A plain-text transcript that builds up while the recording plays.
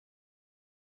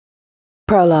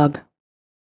Prologue.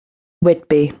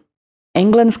 Whitby,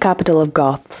 England's capital of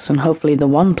Goths, and hopefully the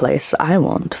one place I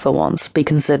won't, for once, be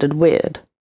considered weird.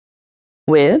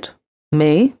 Weird?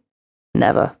 Me?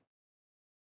 Never.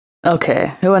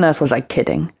 Okay, who on earth was I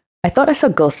kidding? I thought I saw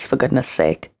ghosts, for goodness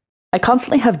sake. I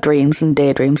constantly have dreams and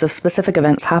daydreams of specific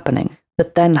events happening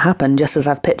that then happen just as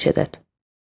I've pictured it.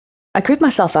 I creep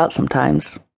myself out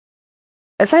sometimes.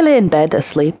 As I lay in bed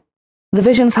asleep, the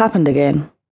visions happened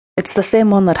again. It's the same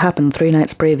one that happened 3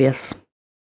 nights previous.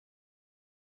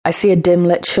 I see a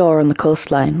dim-lit shore on the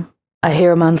coastline. I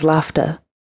hear a man's laughter.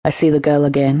 I see the girl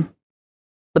again.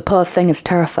 The poor thing is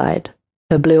terrified,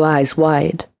 her blue eyes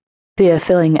wide, fear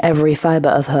filling every fibre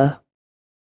of her.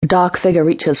 A dark figure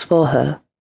reaches for her,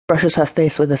 brushes her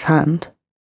face with his hand.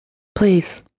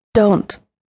 "Please, don't.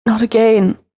 Not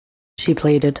again," she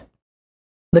pleaded.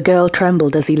 The girl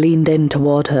trembled as he leaned in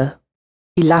toward her.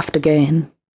 He laughed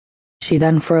again. She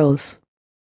then froze.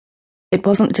 It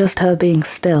wasn't just her being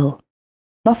still.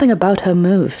 Nothing about her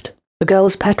moved. The girl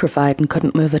was petrified and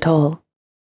couldn't move at all.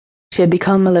 She had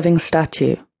become a living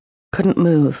statue. Couldn't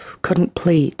move, couldn't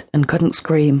plead, and couldn't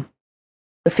scream.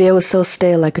 The fear was so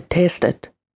stale I could taste it.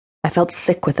 I felt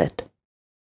sick with it.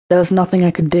 There was nothing I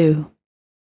could do.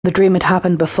 The dream had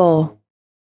happened before.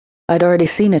 I'd already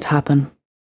seen it happen.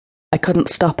 I couldn't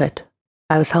stop it.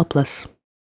 I was helpless.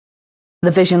 The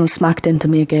vision smacked into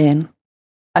me again.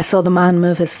 I saw the man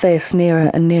move his face nearer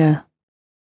and nearer.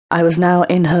 I was now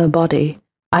in her body.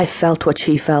 I felt what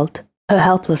she felt, her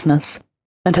helplessness,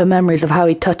 and her memories of how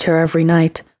he'd touch her every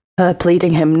night, her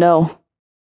pleading him no.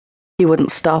 He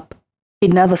wouldn't stop.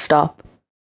 He'd never stop.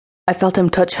 I felt him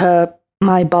touch her,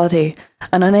 my body,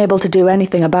 and unable to do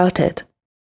anything about it.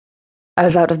 I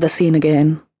was out of the scene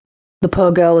again. The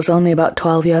poor girl was only about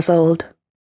 12 years old.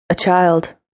 A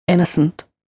child, innocent,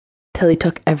 till he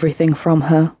took everything from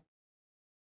her.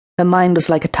 Her mind was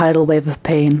like a tidal wave of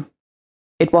pain.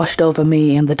 It washed over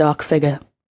me and the dark figure.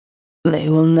 "They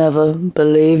will never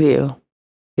believe you,"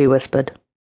 he whispered.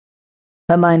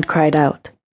 Her mind cried out.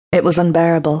 It was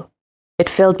unbearable. It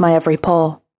filled my every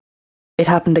pore. It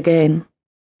happened again.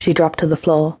 She dropped to the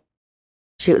floor.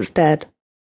 She was dead.